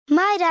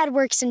My dad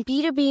works in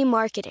B2B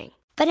marketing,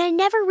 but I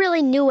never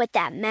really knew what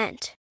that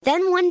meant.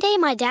 Then one day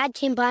my dad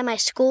came by my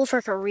school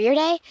for career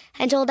day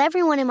and told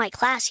everyone in my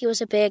class he was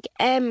a big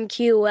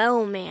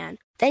MQL man.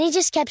 Then he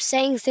just kept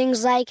saying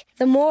things like,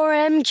 the more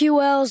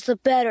MQLs, the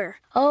better,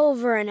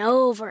 over and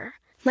over.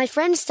 My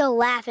friends still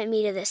laugh at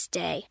me to this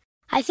day.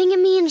 I think it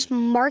means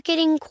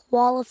marketing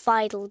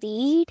qualified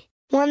lead.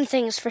 One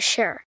thing's for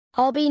sure,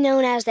 I'll be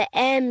known as the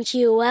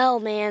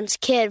MQL man's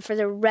kid for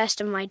the rest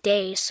of my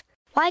days.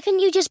 Why couldn't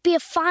you just be a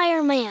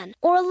fireman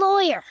or a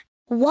lawyer?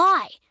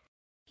 Why?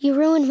 You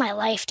ruined my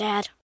life,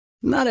 Dad.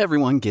 Not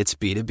everyone gets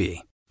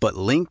B2B, but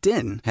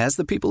LinkedIn has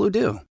the people who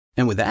do.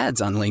 And with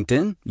ads on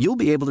LinkedIn, you'll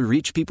be able to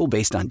reach people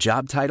based on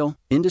job title,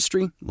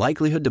 industry,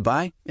 likelihood to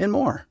buy, and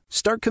more.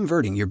 Start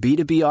converting your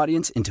B2B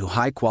audience into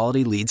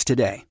high-quality leads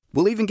today.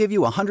 We'll even give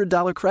you a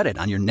 $100 credit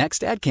on your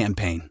next ad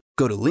campaign.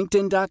 Go to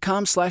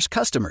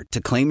linkedin.com/customer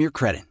to claim your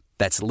credit.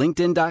 That's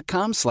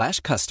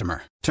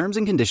linkedin.com/customer. Terms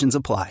and conditions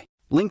apply.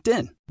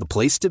 LinkedIn, the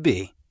place to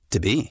be, to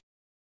be.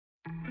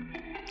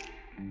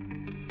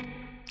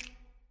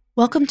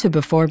 Welcome to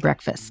Before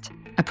Breakfast,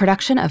 a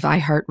production of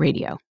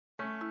iHeartRadio.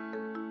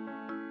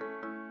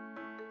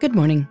 Good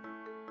morning.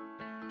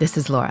 This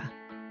is Laura.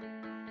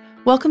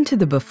 Welcome to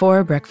the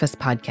Before Breakfast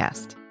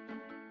podcast.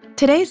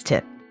 Today's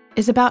tip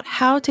is about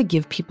how to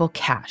give people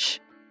cash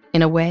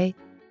in a way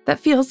that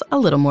feels a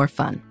little more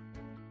fun.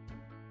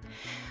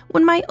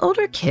 When my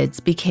older kids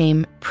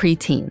became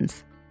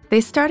preteens,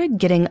 they started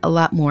getting a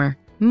lot more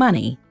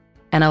money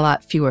and a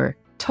lot fewer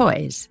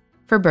toys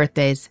for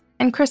birthdays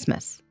and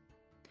Christmas.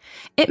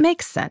 It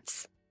makes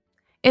sense.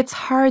 It's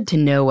hard to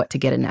know what to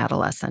get an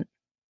adolescent.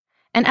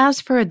 And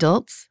as for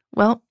adults,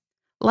 well,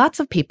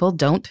 lots of people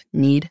don't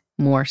need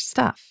more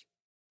stuff.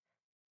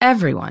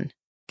 Everyone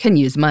can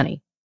use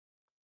money.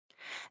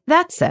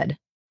 That said,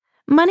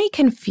 money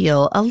can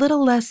feel a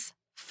little less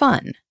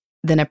fun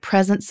than a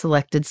present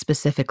selected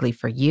specifically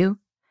for you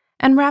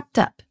and wrapped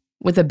up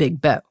with a big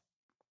bow.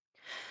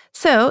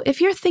 So if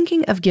you're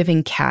thinking of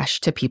giving cash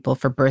to people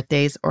for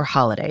birthdays or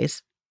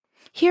holidays,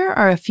 here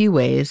are a few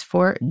ways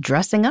for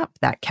dressing up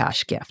that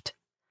cash gift,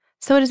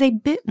 so it is a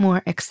bit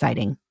more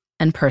exciting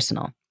and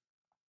personal.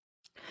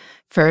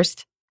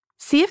 First,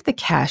 see if the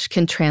cash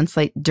can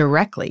translate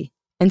directly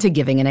into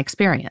giving an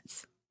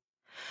experience.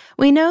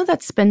 We know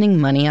that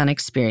spending money on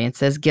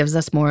experiences gives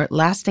us more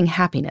lasting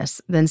happiness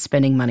than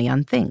spending money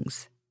on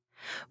things.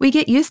 We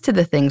get used to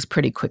the things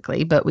pretty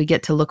quickly, but we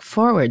get to look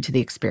forward to the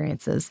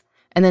experiences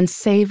and then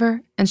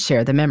savor and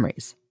share the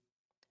memories.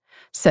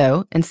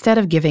 So instead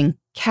of giving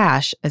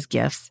cash as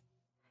gifts,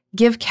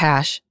 give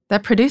cash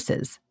that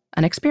produces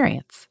an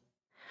experience.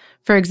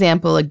 For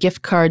example, a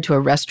gift card to a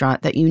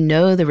restaurant that you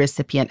know the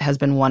recipient has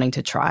been wanting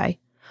to try,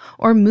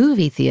 or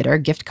movie theater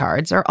gift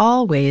cards are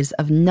all ways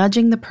of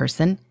nudging the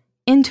person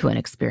into an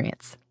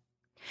experience.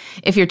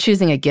 If you're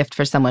choosing a gift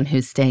for someone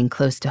who's staying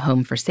close to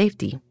home for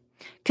safety,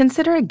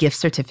 consider a gift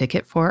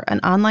certificate for an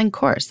online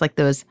course like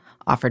those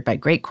offered by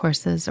Great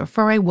Courses or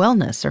for a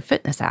wellness or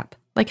fitness app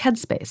like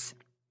Headspace.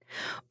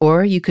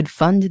 Or you could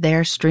fund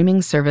their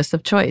streaming service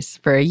of choice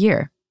for a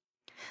year.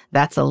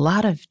 That's a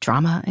lot of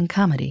drama and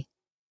comedy,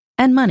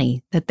 and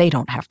money that they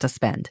don't have to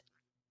spend.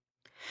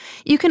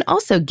 You can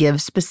also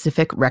give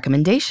specific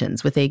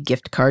recommendations with a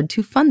gift card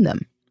to fund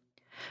them.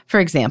 For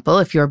example,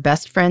 if your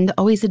best friend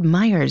always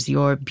admires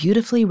your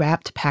beautifully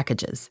wrapped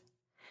packages,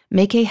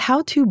 make a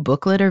how-to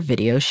booklet or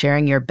video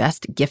sharing your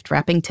best gift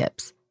wrapping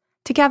tips,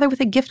 together with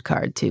a gift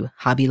card to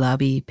Hobby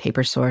Lobby,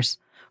 Paper Source,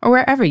 or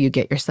wherever you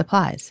get your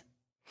supplies.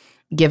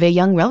 Give a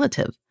young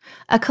relative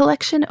a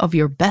collection of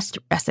your best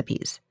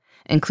recipes,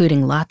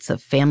 including lots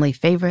of family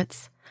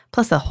favorites,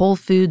 plus a Whole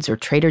Foods or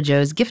Trader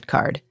Joe's gift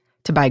card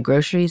to buy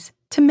groceries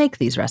to make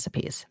these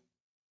recipes.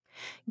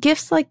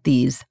 Gifts like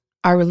these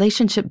are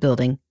relationship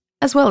building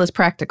as well as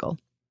practical.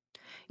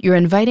 You're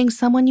inviting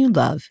someone you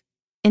love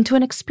into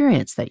an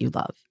experience that you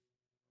love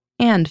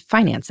and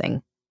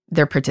financing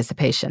their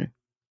participation.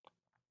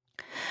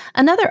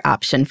 Another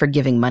option for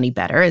giving money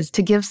better is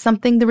to give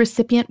something the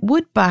recipient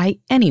would buy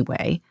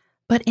anyway,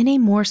 but in a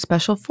more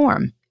special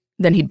form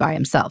than he'd buy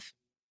himself.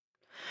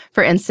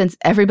 For instance,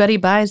 everybody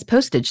buys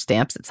postage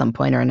stamps at some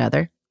point or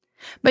another,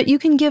 but you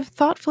can give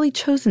thoughtfully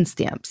chosen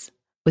stamps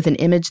with an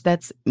image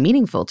that's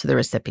meaningful to the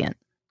recipient,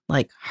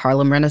 like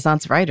Harlem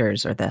Renaissance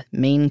writers or the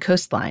Maine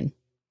coastline.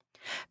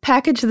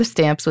 Package the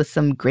stamps with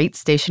some great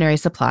stationery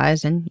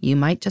supplies and you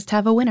might just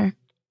have a winner.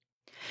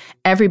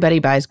 Everybody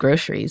buys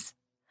groceries,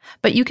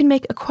 but you can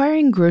make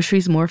acquiring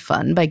groceries more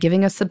fun by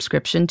giving a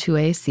subscription to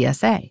a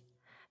CSA.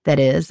 That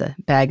is, a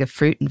bag of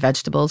fruit and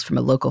vegetables from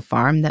a local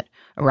farm that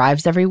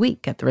arrives every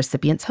week at the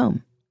recipient's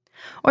home,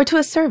 or to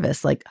a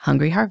service like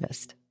Hungry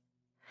Harvest.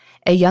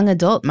 A young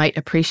adult might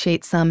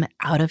appreciate some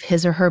out of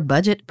his or her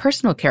budget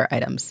personal care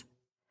items,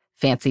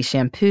 fancy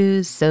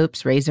shampoos,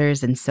 soaps,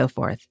 razors, and so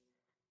forth,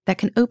 that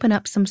can open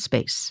up some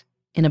space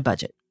in a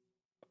budget.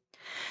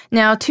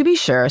 Now, to be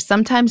sure,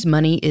 sometimes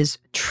money is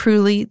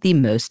truly the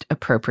most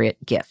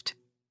appropriate gift.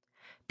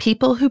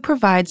 People who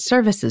provide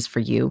services for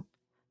you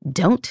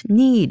don't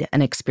need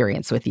an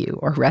experience with you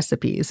or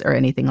recipes or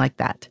anything like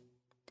that.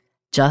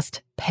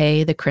 Just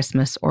pay the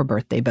Christmas or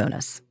birthday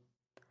bonus.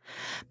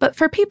 But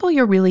for people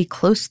you're really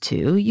close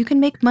to, you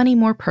can make money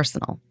more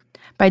personal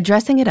by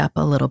dressing it up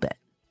a little bit.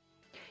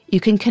 You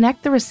can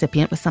connect the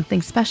recipient with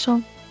something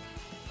special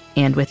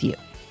and with you.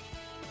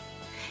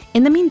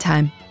 In the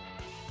meantime,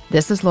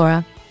 this is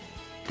Laura.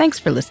 Thanks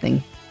for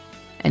listening,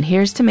 and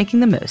here's to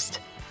making the most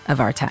of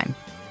our time.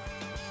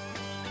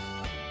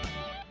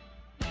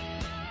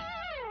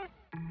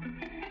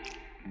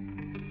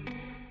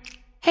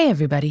 Hey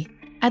everybody,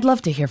 I'd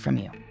love to hear from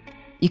you.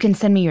 You can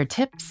send me your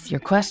tips, your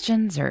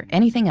questions, or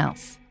anything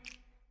else.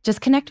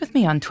 Just connect with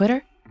me on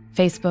Twitter,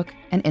 Facebook,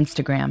 and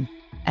Instagram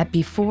at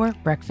Before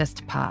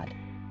Breakfast Pod.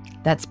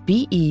 That's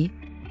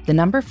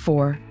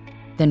BE4,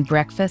 then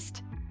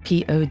breakfast,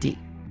 POD.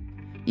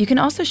 You can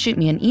also shoot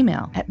me an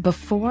email at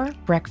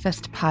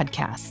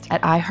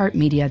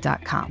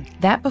beforebreakfastpodcast@iheartmedia.com.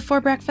 That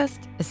Before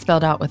Breakfast is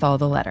spelled out with all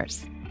the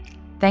letters.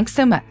 Thanks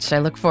so much. I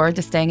look forward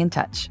to staying in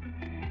touch.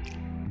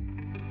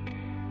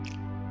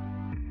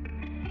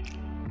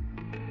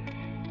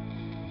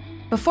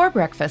 Before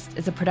Breakfast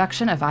is a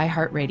production of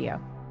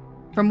iHeartRadio.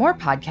 For more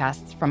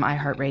podcasts from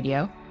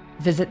iHeartRadio,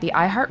 visit the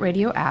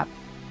iHeartRadio app,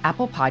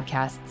 Apple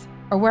Podcasts,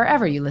 or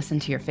wherever you listen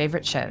to your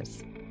favorite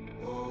shows.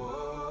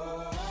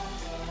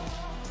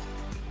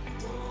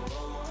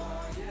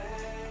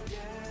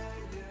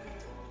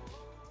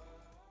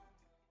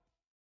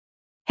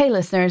 Hey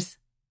listeners,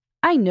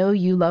 I know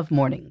you love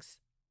mornings.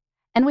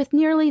 And with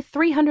nearly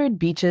 300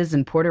 beaches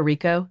in Puerto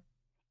Rico,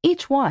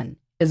 each one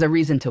is a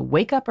reason to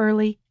wake up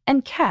early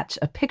and catch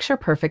a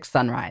picture-perfect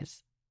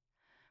sunrise.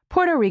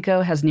 Puerto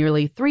Rico has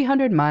nearly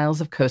 300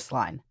 miles of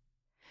coastline,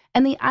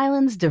 and the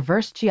island's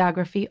diverse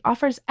geography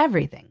offers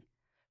everything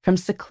from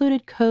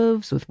secluded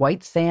coves with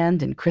white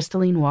sand and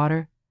crystalline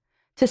water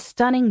to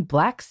stunning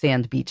black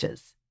sand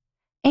beaches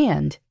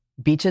and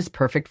beaches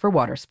perfect for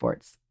water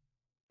sports.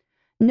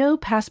 No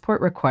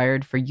passport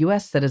required for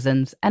U.S.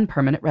 citizens and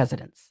permanent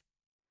residents.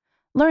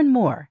 Learn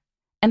more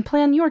and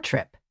plan your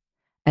trip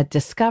at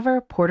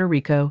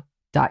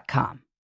discoverpuertorico.com.